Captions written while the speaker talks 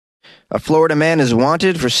A Florida man is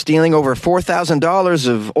wanted for stealing over $4,000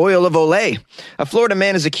 of oil of Olay. A Florida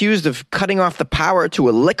man is accused of cutting off the power to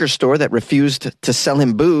a liquor store that refused to sell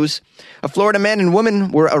him booze. A Florida man and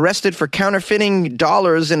woman were arrested for counterfeiting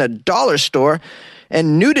dollars in a dollar store.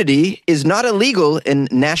 And nudity is not illegal in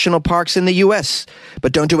national parks in the U.S.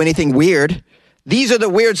 But don't do anything weird. These are the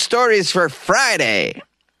weird stories for Friday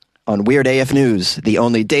on Weird AF News, the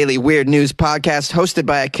only daily weird news podcast hosted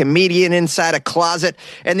by a comedian inside a closet,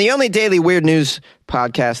 and the only daily weird news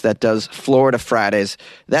podcast that does Florida Fridays.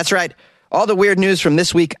 That's right, all the weird news from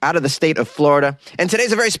this week out of the state of Florida. And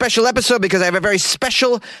today's a very special episode because I have a very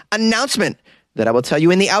special announcement that I will tell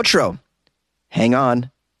you in the outro. Hang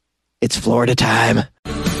on, it's Florida time.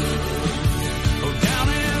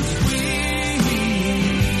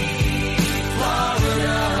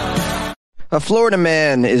 A Florida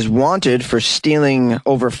man is wanted for stealing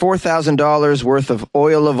over $4,000 worth of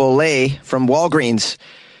oil of Olay from Walgreens.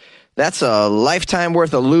 That's a lifetime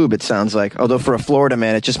worth of lube, it sounds like. Although for a Florida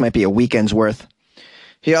man, it just might be a weekend's worth.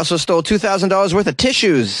 He also stole $2,000 worth of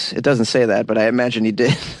tissues. It doesn't say that, but I imagine he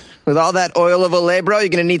did. With all that oil of Olay, bro, you're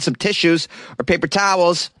going to need some tissues or paper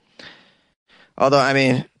towels. Although, I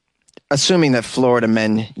mean, assuming that Florida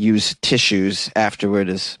men use tissues afterward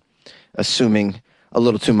is assuming a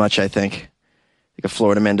little too much, I think. A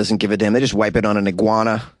Florida man doesn't give a damn. They just wipe it on an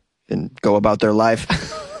iguana and go about their life.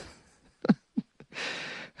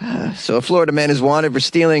 So a Florida man is wanted for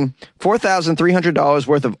stealing $4,300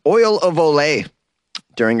 worth of oil of Olay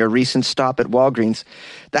during a recent stop at Walgreens.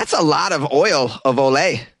 That's a lot of oil of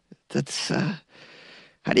Olay. That's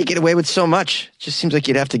how do you get away with so much? It just seems like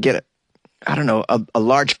you'd have to get a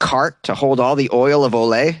large cart to hold all the oil of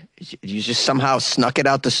Olay. You just somehow snuck it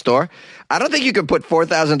out the store. I don't think you could put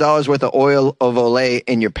 $4,000 worth of oil of Olay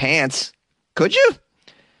in your pants. Could you?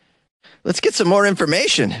 Let's get some more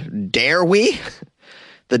information. Dare we?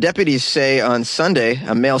 The deputies say on Sunday,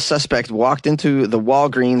 a male suspect walked into the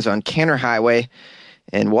Walgreens on Canner Highway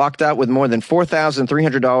and walked out with more than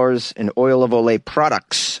 $4,300 in oil of Olay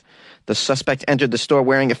products. The suspect entered the store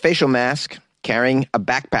wearing a facial mask, carrying a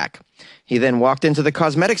backpack. He then walked into the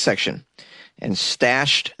cosmetics section and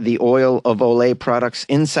stashed the oil of Olay products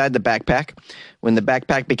inside the backpack. When the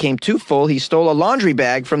backpack became too full, he stole a laundry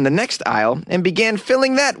bag from the next aisle and began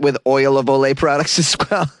filling that with oil of Olay products as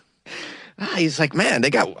well. He's like, man,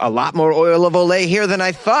 they got a lot more oil of Olay here than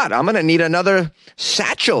I thought. I'm going to need another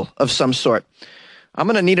satchel of some sort. I'm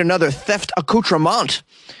going to need another theft accoutrement.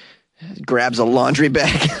 Grabs a laundry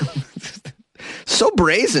bag. So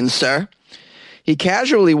brazen, sir. He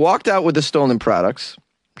casually walked out with the stolen products,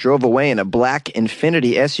 drove away in a black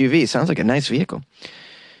Infiniti SUV. Sounds like a nice vehicle.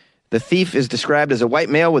 The thief is described as a white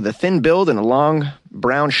male with a thin build and a long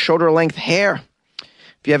brown shoulder-length hair.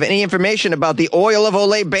 If you have any information about the oil of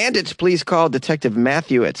Olay bandits, please call Detective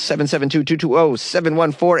Matthew at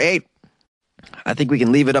 772-220-7148. I think we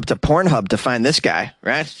can leave it up to Pornhub to find this guy,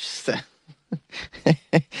 right?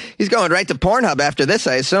 He's going right to Pornhub after this,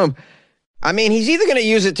 I assume. I mean, he's either going to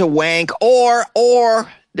use it to wank or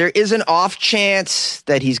there is an off chance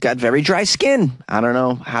that he's got very dry skin. I don't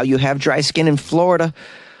know how you have dry skin in Florida,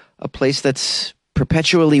 a place that's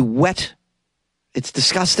perpetually wet. It's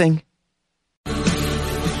disgusting.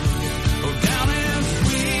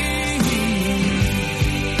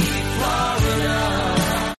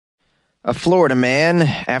 A Florida man,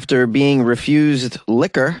 after being refused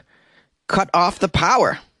liquor, cut off the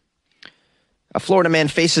power. A Florida man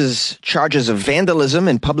faces charges of vandalism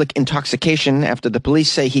and public intoxication after the police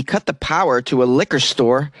say he cut the power to a liquor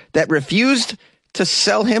store that refused to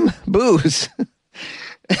sell him booze.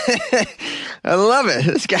 I love it.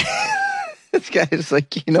 This guy is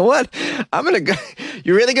like, you know what? I'm going to go.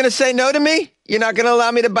 You're really going to say no to me? You're not going to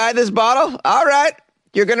allow me to buy this bottle? All right.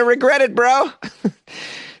 You're going to regret it, bro.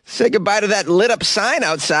 Say goodbye to that lit up sign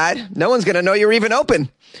outside. No one's going to know you're even open.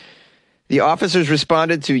 The officers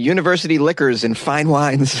responded to University Liquors and Fine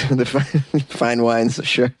Wines. The fine wines,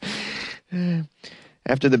 sure.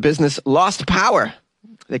 After the business lost power,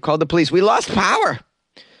 they called the police. We lost power.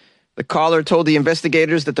 The caller told the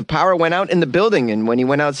investigators that the power went out in the building, and when he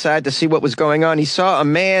went outside to see what was going on, he saw a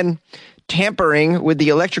man tampering with the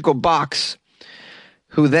electrical box,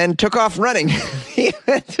 who then took off running.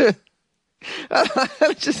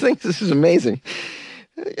 I just think this is amazing.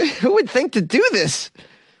 Who would think to do this?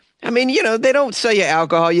 I mean, you know, they don't sell you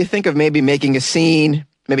alcohol. You think of maybe making a scene,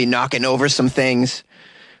 maybe knocking over some things,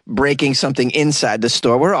 breaking something inside the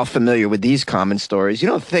store. We're all familiar with these common stories. You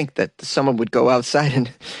don't think that someone would go outside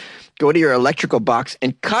and go to your electrical box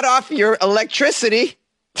and cut off your electricity.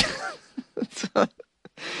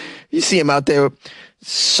 You see him out there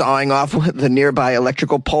sawing off the nearby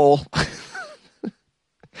electrical pole.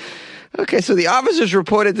 Okay, so the officers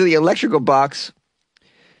reported to the electrical box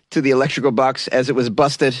as it was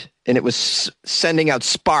busted and it was sending out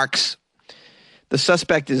sparks. The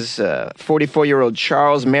suspect is 44-year-old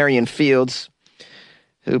Charles Marion Fields,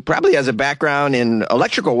 who probably has a background in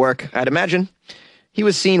electrical work, I'd imagine. He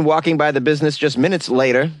was seen walking by the business just minutes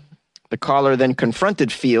later. The caller then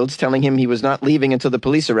confronted Fields, telling him he was not leaving until the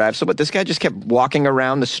police arrived. So what, this guy just kept walking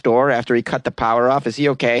around the store after he cut the power off? Is he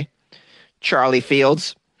okay? Charlie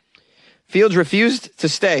Fields. Fields refused to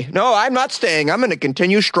stay. No, I'm not staying. I'm going to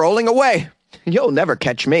continue strolling away. You'll never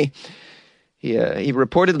catch me. He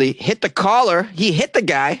reportedly hit the caller. He hit the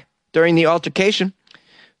guy during the altercation.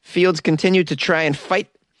 Fields continued to try and fight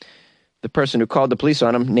the person who called the police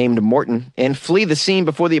on him, named Morton, and flee the scene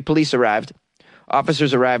before the police arrived.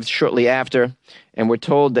 Officers arrived shortly after and were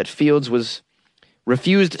told that Fields was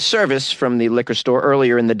refused service from the liquor store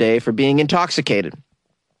earlier in the day for being intoxicated.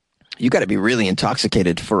 You got to be really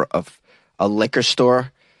intoxicated for a liquor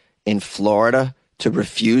store in Florida to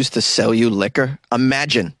refuse to sell you liquor.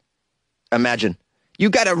 Imagine. You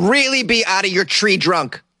got to really be out of your tree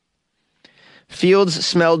drunk. Fields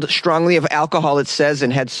smelled strongly of alcohol, it says,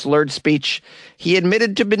 and had slurred speech. He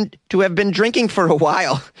admitted to have been drinking for a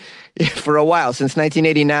while, since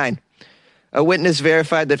 1989. A witness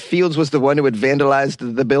verified that Fields was the one who had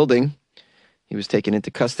vandalized the building. He was taken into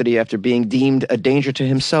custody after being deemed a danger to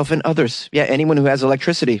himself and others. Yeah, anyone who has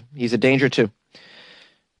electricity, he's a danger to.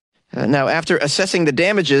 Now, after assessing the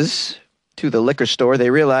damages to the liquor store, they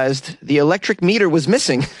realized the electric meter was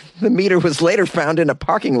missing. The meter was later found in a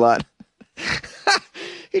parking lot.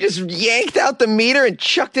 He just yanked out the meter and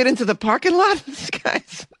chucked it into the parking lot.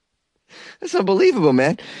 That's unbelievable,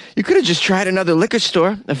 man. You could have just tried another liquor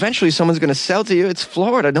store. Eventually someone's going to sell to you. It's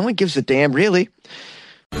Florida. No one gives a damn, really.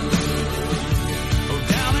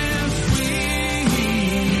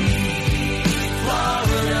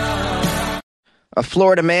 A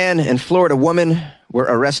Florida man and Florida woman were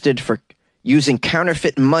arrested for using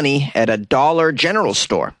counterfeit money at a Dollar General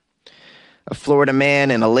store. A Florida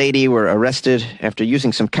man and a lady were arrested after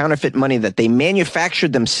using some counterfeit money that they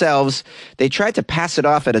manufactured themselves. They tried to pass it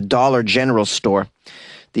off at a Dollar General store.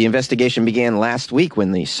 The investigation began last week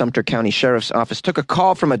when the Sumter County Sheriff's Office took a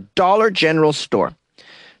call from a Dollar General store.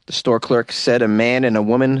 The store clerk said a man and a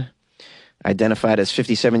woman, identified as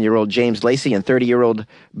 57-year-old James Lacey and 30-year-old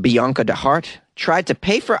Bianca DeHart, tried to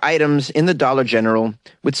pay for items in the Dollar General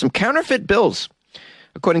with some counterfeit bills.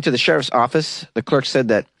 According to the sheriff's office, the clerk said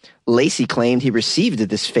that Lacey claimed he received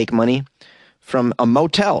this fake money from a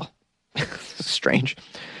motel. Strange.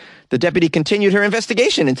 The deputy continued her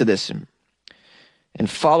investigation into this and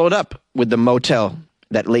followed up with the motel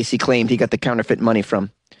that Lacey claimed he got the counterfeit money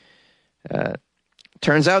from.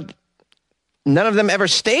 Turns out none of them ever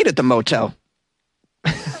stayed at the motel.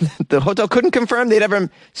 The hotel couldn't confirm they'd ever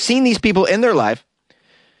seen these people in their life.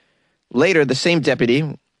 Later, the same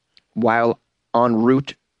deputy, while en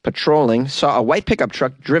route patrolling, saw a white pickup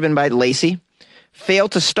truck driven by Lacey fail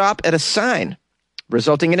to stop at a sign,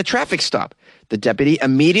 resulting in a traffic stop. The deputy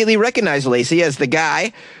immediately recognized Lacey as the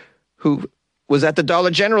guy who was at the Dollar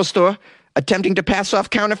General store attempting to pass off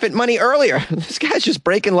counterfeit money earlier. This guy's just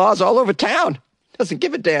breaking laws all over town. Doesn't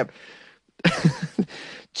give a damn.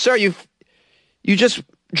 Sir, you just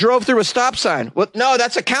drove through a stop sign. Well, no,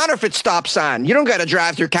 that's a counterfeit stop sign. You don't got to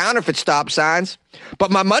drive through counterfeit stop signs. But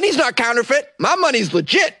my money's not counterfeit. My money's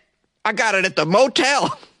legit. I got it at the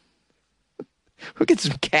motel. Who gets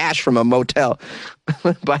some cash from a motel?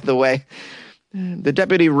 By the way, the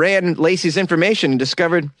deputy ran Lacey's information and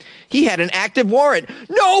discovered he had an active warrant.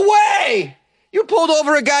 No way! You pulled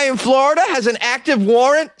over a guy in Florida, has an active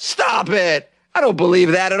warrant? Stop it. I don't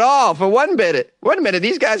believe that at all for one minute.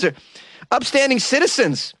 These guys are upstanding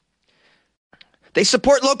citizens. They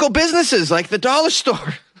support local businesses like the dollar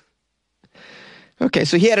store. Okay,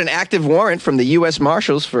 so he had an active warrant from the U.S.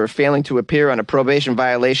 Marshals for failing to appear on a probation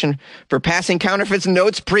violation for passing counterfeit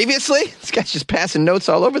notes previously. This guy's just passing notes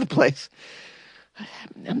all over the place.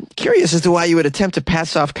 I'm curious as to why you would attempt to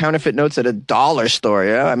pass off counterfeit notes at a dollar store.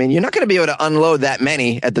 You know? I mean, you're not going to be able to unload that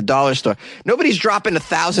many at the dollar store. Nobody's dropping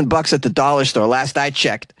 $1,000 at the dollar store. Last I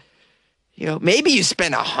checked, maybe you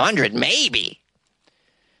spend $100, maybe.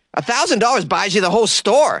 $1,000 buys you the whole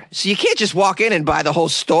store. So you can't just walk in and buy the whole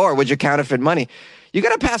store with your counterfeit money. You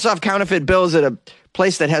got to pass off counterfeit bills at a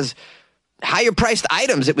place that has higher priced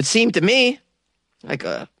items. It would seem to me like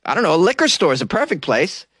a liquor store is a perfect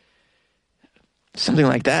place. Something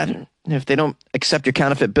like that. And if they don't accept your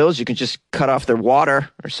counterfeit bills, you can just cut off their water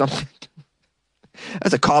or something.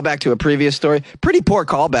 That's a callback to a previous story. Pretty poor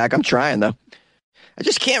callback. I'm trying, though. I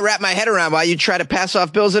just can't wrap my head around why you try to pass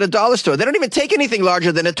off bills at a dollar store. They don't even take anything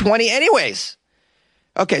larger than a 20 anyways.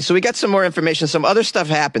 Okay, so we got some more information. Some other stuff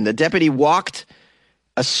happened. The deputy walked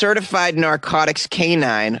a certified narcotics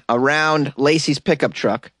canine around Lacey's pickup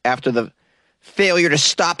truck after the failure to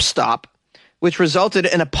stop, which resulted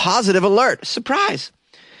in a positive alert. Surprise!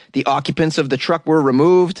 The occupants of the truck were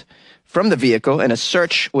removed from the vehicle, and a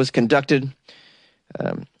search was conducted.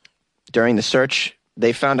 During the search,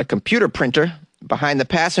 they found a computer printer behind the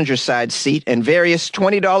passenger side seat and various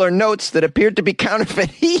 $20 notes that appeared to be counterfeit.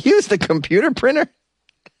 He used a computer printer?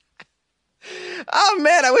 Oh,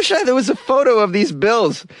 man, I wish there was a photo of these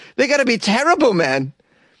bills. They got to be terrible, man.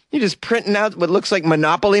 You're just printing out what looks like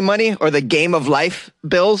Monopoly money or the Game of Life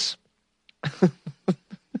bills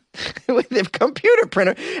with the computer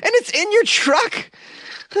printer, and it's in your truck.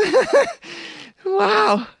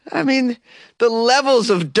 Wow. I mean, the levels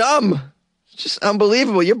of dumb, just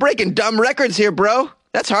unbelievable. You're breaking dumb records here, bro.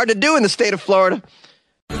 That's hard to do in the state of Florida.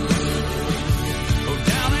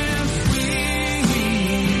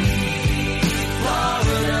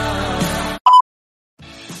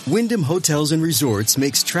 Wyndham Hotels and Resorts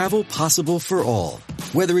makes travel possible for all.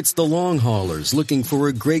 Whether it's the long haulers looking for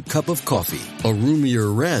a great cup of coffee, a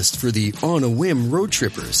roomier rest for the on-a-whim road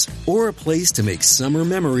trippers, or a place to make summer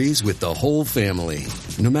memories with the whole family.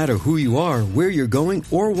 No matter who you are, where you're going,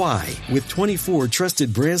 or why, with 24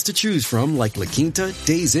 trusted brands to choose from like La Quinta,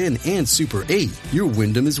 Days Inn, and Super 8, your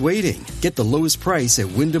Wyndham is waiting. Get the lowest price at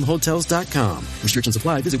WyndhamHotels.com. Restrictions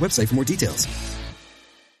apply. Visit website for more details.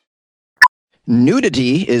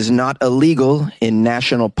 Nudity is not illegal in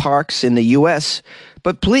national parks in the U.S.,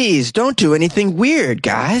 but please don't do anything weird,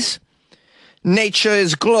 guys. Nature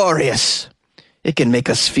is glorious. It can make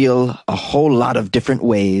us feel a whole lot of different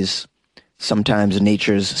ways. Sometimes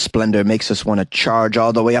nature's splendor makes us want to charge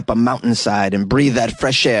all the way up a mountainside and breathe that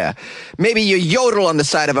fresh air. Maybe you yodel on the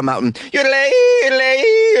side of a mountain. Yodelay, yodelay,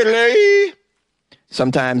 yodelay.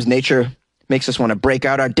 Sometimes nature makes us want to break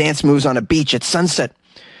out our dance moves on a beach at sunset.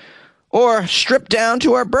 Or strip down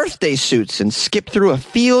to our birthday suits and skip through a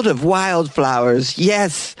field of wildflowers.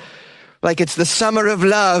 Yes, like it's the summer of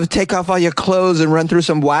love. Take off all your clothes and run through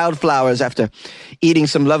some wildflowers after eating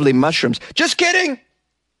some lovely mushrooms. Just kidding!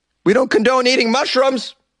 We don't condone eating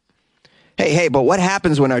mushrooms. Hey, but what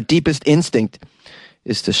happens when our deepest instinct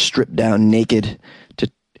is to strip down naked,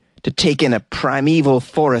 to take in a primeval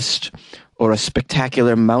forest or a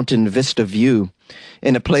spectacular mountain vista view?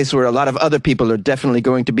 In a place where a lot of other people are definitely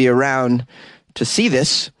going to be around to see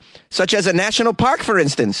this, such as a national park, for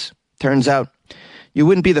instance. Turns out you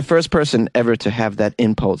wouldn't be the first person ever to have that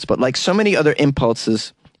impulse. But like so many other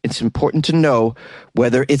impulses, it's important to know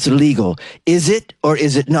whether it's legal. Is it or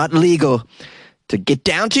is it not legal to get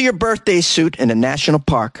down to your birthday suit in a national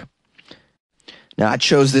park? Now, I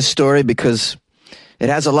chose this story because it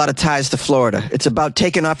has a lot of ties to Florida. It's about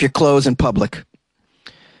taking off your clothes in public.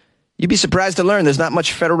 You'd be surprised to learn there's not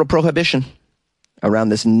much federal prohibition around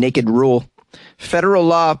this naked rule. Federal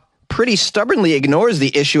law pretty stubbornly ignores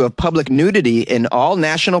the issue of public nudity in all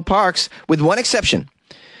national parks, with one exception,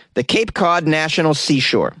 the Cape Cod National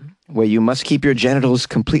Seashore, where you must keep your genitals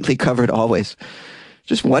completely covered always.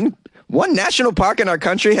 Just one national park in our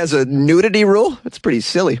country has a nudity rule? That's pretty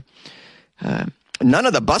silly. None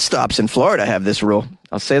of the bus stops in Florida have this rule.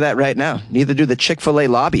 I'll say that right now. Neither do the Chick-fil-A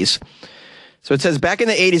lobbies. So it says, back in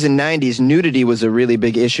the 80s and 90s, nudity was a really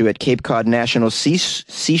big issue at Cape Cod National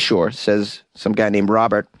Seashore, says some guy named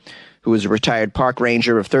Robert, who was a retired park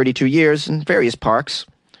ranger of 32 years in various parks.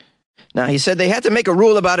 Now, he said they had to make a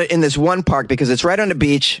rule about it in this one park because it's right on the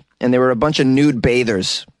beach, and there were a bunch of nude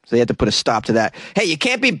bathers. So they had to put a stop to that. Hey, you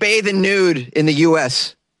can't be bathing nude in the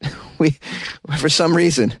U.S. For some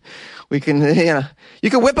reason. You can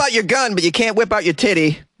whip out your gun, but you can't whip out your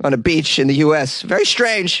titty on a beach in the U.S. Very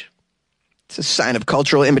strange. It's a sign of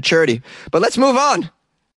cultural immaturity. But let's move on.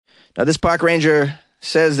 Now, this park ranger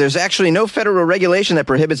says there's actually no federal regulation that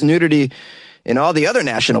prohibits nudity in all the other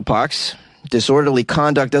national parks. Disorderly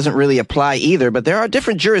conduct doesn't really apply either, but there are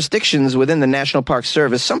different jurisdictions within the National Park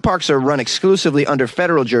Service. Some parks are run exclusively under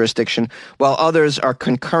federal jurisdiction, while others are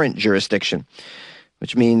concurrent jurisdiction,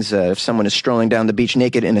 which means if someone is strolling down the beach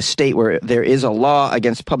naked in a state where there is a law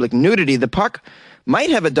against public nudity, the park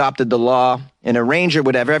might have adopted the law, and a ranger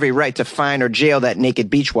would have every right to fine or jail that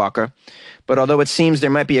naked beach walker. But although it seems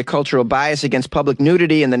there might be a cultural bias against public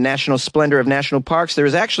nudity in the national splendor of national parks, there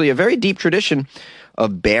is actually a very deep tradition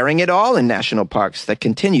of bearing it all in national parks that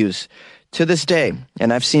continues to this day.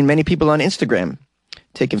 And I've seen many people on Instagram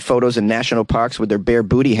taking photos in national parks with their bare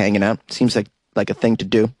booty hanging out. Seems like a thing to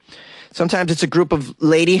do. Sometimes it's a group of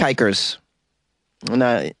lady hikers. And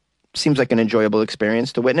it seems like an enjoyable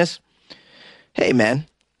experience to witness. Hey, man,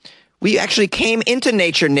 we actually came into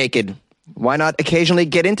nature naked. Why not occasionally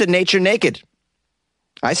get into nature naked?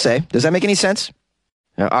 I say. Does that make any sense?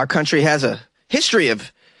 Our country has a history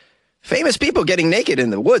of famous people getting naked in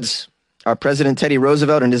the woods. Our President Teddy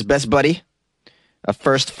Roosevelt and his best buddy, a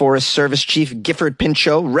First Forest Service Chief Gifford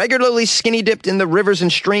Pinchot, regularly skinny dipped in the rivers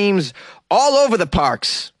and streams all over the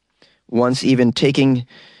parks, once even taking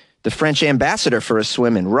the French ambassador for a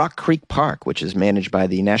swim in Rock Creek Park, which is managed by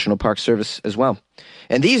the National Park Service as well.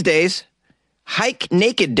 And these days, Hike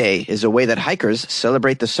Naked Day is a way that hikers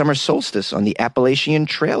celebrate the summer solstice on the Appalachian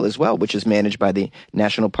Trail as well, which is managed by the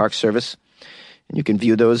National Park Service. And you can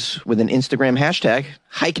view those with an Instagram hashtag,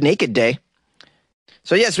 Hike Naked Day.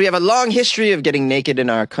 So yes, we have a long history of getting naked in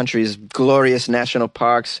our country's glorious national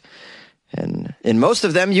parks. And in most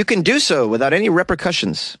of them, you can do so without any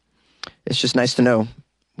repercussions. It's just nice to know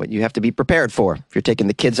what you have to be prepared for if you're taking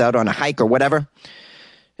the kids out on a hike or whatever.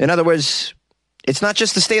 In other words, it's not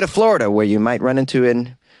just the state of Florida where you might run into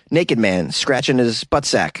a naked man scratching his butt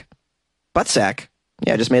sack. Butt sack?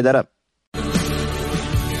 Yeah, I just made that up.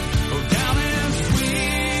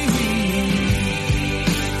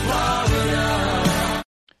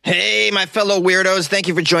 Hey, my fellow weirdos. Thank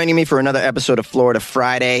you for joining me for another episode of Florida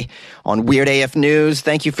Friday on Weird AF News.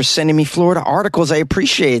 Thank you for sending me Florida articles. I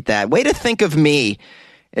appreciate that. Way to think of me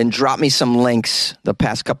and drop me some links the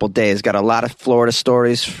past couple days. Got a lot of Florida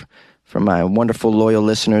stories from my wonderful, loyal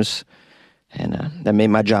listeners, and that made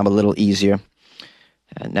my job a little easier.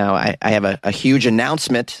 And now I have a huge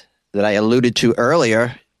announcement that I alluded to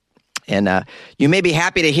earlier, and you may be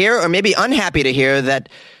happy to hear or maybe unhappy to hear that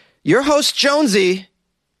your host, Jonesy,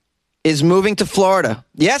 is moving to Florida.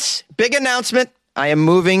 Yes, big announcement. I am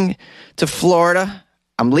moving to Florida.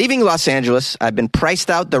 I'm leaving Los Angeles. I've been priced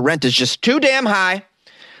out. The rent is just too damn high.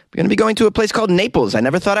 I'm going to be going to a place called Naples. I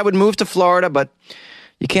never thought I would move to Florida, but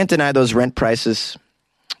you can't deny those rent prices.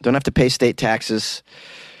 Don't have to pay state taxes.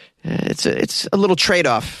 It's a little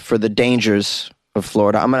trade-off for the dangers of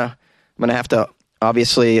Florida. I'm gonna have to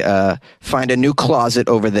obviously find a new closet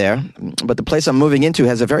over there, but the place I'm moving into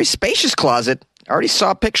has a very spacious closet. I already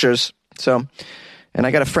saw pictures, and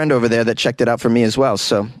I got a friend over there that checked it out for me as well.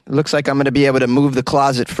 So it looks like I'm going to be able to move the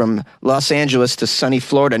closet from Los Angeles to sunny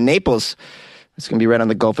Florida, Naples. It's going to be right on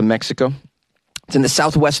the Gulf of Mexico. It's in the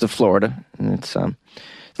southwest of Florida, and it's a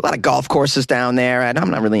lot of golf courses down there. And I'm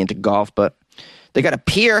not really into golf, but they got a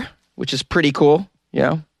pier, which is pretty cool. You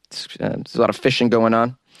know, there's a lot of fishing going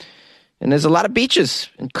on. And there's a lot of beaches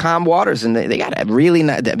and calm waters, and they got a really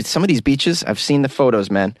nice, some of these beaches, I've seen the photos,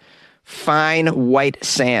 man. Fine white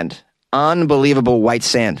sand. Unbelievable white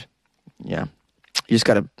sand. Yeah. You just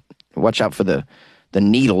got to watch out for the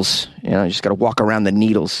needles. You know, you just got to walk around the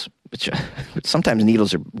needles. Which, sometimes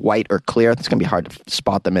needles are white or clear. It's going to be hard to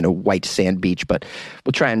spot them in a white sand beach, but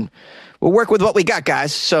we'll work with what we got,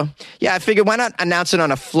 guys. So, yeah, I figured why not announce it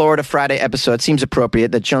on a Florida Friday episode? Seems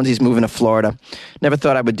appropriate that Jonesy's moving to Florida. Never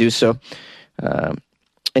thought I would do so. And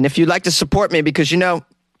if you'd like to support me, because, you know,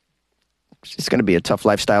 it's going to be a tough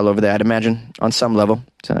lifestyle over there, I'd imagine, on some level.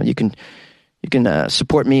 So you can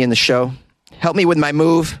support me in the show. Help me with my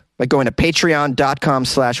move by going to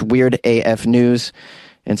patreon.com/weirdafnews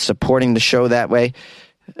and supporting the show that way.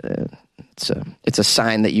 It's a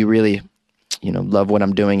sign that you really, you know, love what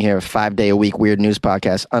I'm doing here. A 5-day-a-week weird news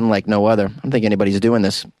podcast, unlike no other. I don't think anybody's doing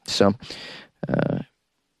this. So,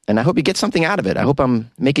 and I hope you get something out of it. I hope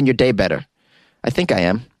I'm making your day better. I think I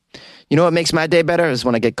am. You know what makes my day better is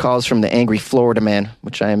when I get calls from the Angry Florida Man,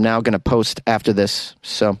 which I am now going to post after this.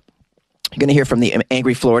 So you're going to hear from the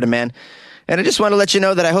Angry Florida Man. And I just want to let you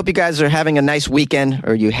know that I hope you guys are having a nice weekend,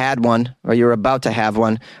 or you had one, or you're about to have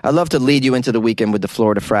one. I love to lead you into the weekend with the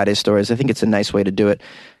Florida Friday stories. I think it's a nice way to do it.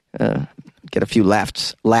 Get a few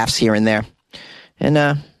laughs here and there.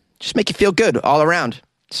 And just make you feel good all around.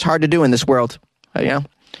 It's hard to do in this world. You know?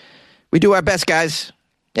 We do our best, guys.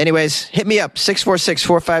 Anyways, hit me up,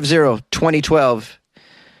 646-450-2012.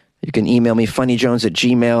 You can email me,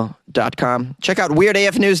 funnyjones@gmail.com. Check out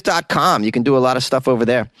weirdafnews.com. You can do a lot of stuff over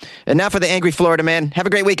there. And now for the Angry Florida Man. Have a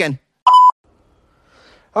great weekend.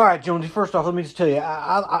 All right, Jonesy, first off, let me just tell you,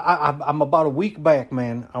 I'm about a week back,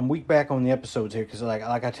 man. I'm a week back on the episodes here because, like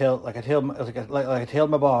I tell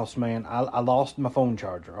my boss, man, I lost my phone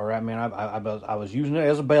charger. All right, man, I was using it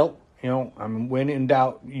as a belt. You know, when in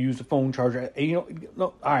doubt, use the phone charger. You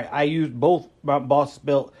know, all right, I used both my boss's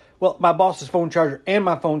belt. Well, my boss's phone charger and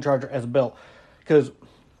my phone charger as a belt. Because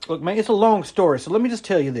Look, man, it's a long story, so let me just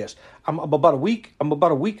tell you this. I'm about a week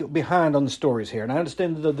behind on the stories here, and I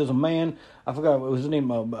understand that there's a man. I forgot what was his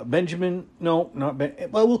name. Benjamin? No, not Ben.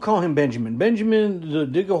 Well, we'll call him Benjamin. Benjamin, the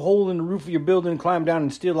dig a hole in the roof of your building, climb down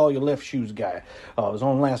and steal all your left shoes guy. Was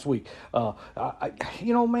on last week.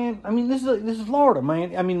 Man. I mean, this is Florida,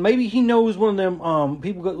 man. I mean, maybe he knows one of them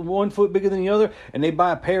people got 1 foot bigger than the other, and they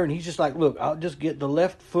buy a pair, and he's just like, look, I'll just get the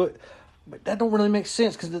left foot. But that don't really make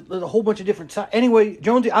sense because there's a whole bunch of different sizes. Anyway,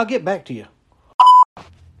 Jonesy, I'll get back to you.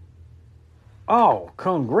 Oh,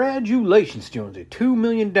 congratulations, Jonesy. 2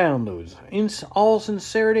 million downloads. In all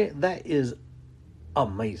sincerity, that is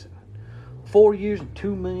amazing. 4 years and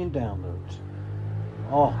 2 million downloads.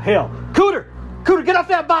 Oh, hell. Cooter, get off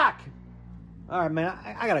that bike. All right, man,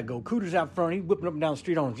 I got to go. Cooter's out front. He's whipping up and down the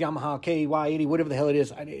street on his Yamaha KY80, whatever the hell it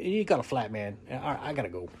is. He got a flat, man. All right, I got to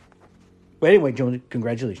go. But anyway, Jonesy,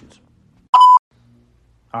 congratulations.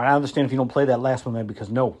 All right, I understand if you don't play that last one, man, because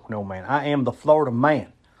no, man. I am the Florida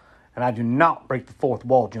man, and I do not break the fourth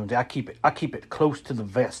wall, Jonesy. I keep it close to the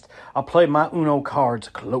vest. I play my Uno cards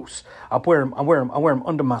close. I wear them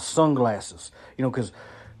under my sunglasses, because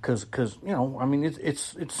I mean,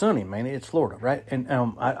 it's sunny, man. It's Florida, right? And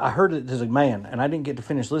I heard that there's a man, and I didn't get to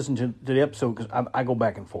finish listening to the episode because I go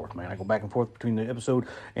back and forth, man. I go back and forth between the episode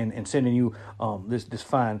and sending you this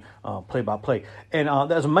fine play-by-play. And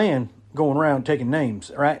there's a man going around taking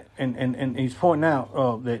names, right? And he's pointing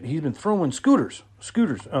out that he's been throwing scooters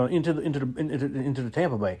into the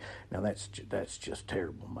Tampa Bay. Now that's just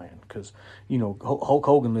terrible, man. Because Hulk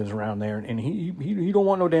Hogan lives around there, and he don't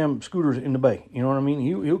want no damn scooters in the bay. You know what I mean?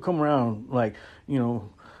 He'll come around like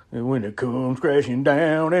when it comes crashing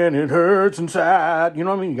down and it hurts inside. You know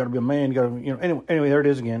what I mean? You got to be a man. You got to Anyway, there it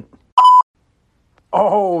is again.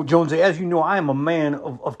 Oh, Jonesy, as you know, I am a man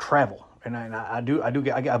of travel. And I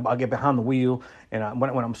get behind the wheel, and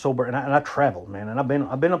when I'm sober, and I travel, man. And I've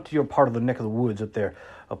been up to your part of the neck of the woods up there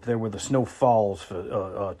where the snow falls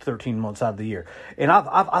for 13 months out of the year. And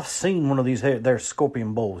I've seen one of these there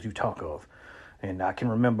scorpion bowls you talk of, and I can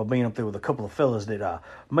remember being up there with a couple of fellas that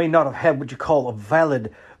may not have had what you call a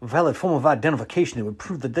valid form of identification that would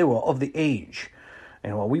prove that they were of the age.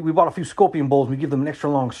 And we bought a few scorpion bowls, and we give them an extra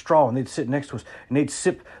long straw, and they'd sit next to us, and they'd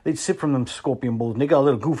sip from them scorpion bowls, and they got a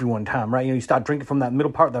little goofy one time, right? You start drinking from that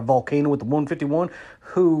middle part of that volcano with the 151.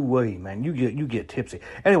 Hoo-wee, man, you get tipsy.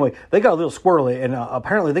 Anyway, they got a little squirrely, and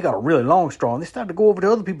apparently they got a really long straw, and they started to go over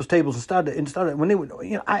to other people's tables and started when they would,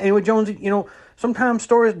 anyway, Jonesy, sometimes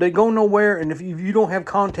stories, they go nowhere, and if you don't have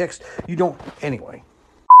context, you don't, anyway.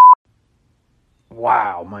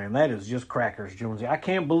 Wow, man, that is just crackers, Jonesy. I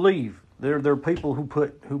can't believe there are people who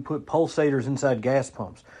put pulsators inside gas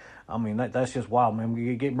pumps. I mean, that's just wild, man.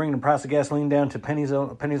 Bringing the price of gasoline down to pennies on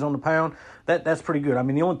the pound. That's pretty good. I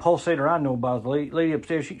mean, the only pulsator I know about is the lady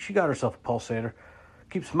upstairs. She got herself a pulsator.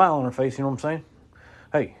 Keeps a smile on her face. You know what I'm saying?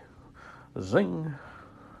 Hey, zing!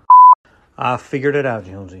 I figured it out,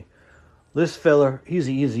 Jonesy. This fella, he's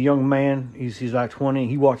a young man. He's like 20.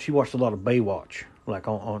 He watched a lot of Baywatch, like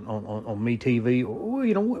on MeTV or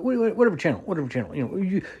whatever channel.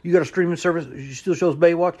 You got a streaming service. It still shows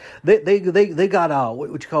Baywatch. They got what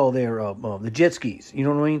you call their the jet skis. You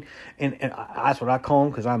know what I mean? And that's what I call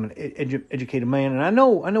them because I'm an educated man, and I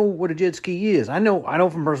know what a jet ski is. I know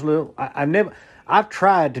from personal. I've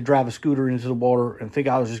tried to drive a scooter into the water and think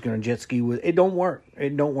I was just going to jet ski with it. It don't work.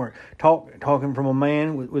 Talking from a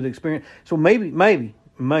man with experience. So maybe,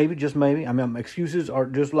 just maybe. I mean, excuses are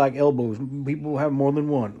just like elbows. People have more than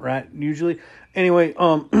one, right? Usually. Anyway,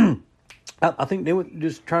 I think they were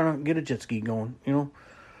just trying to get a jet ski going,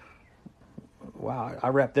 Wow, I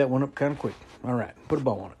wrapped that one up kind of quick. All right, put a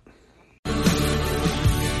bow on it.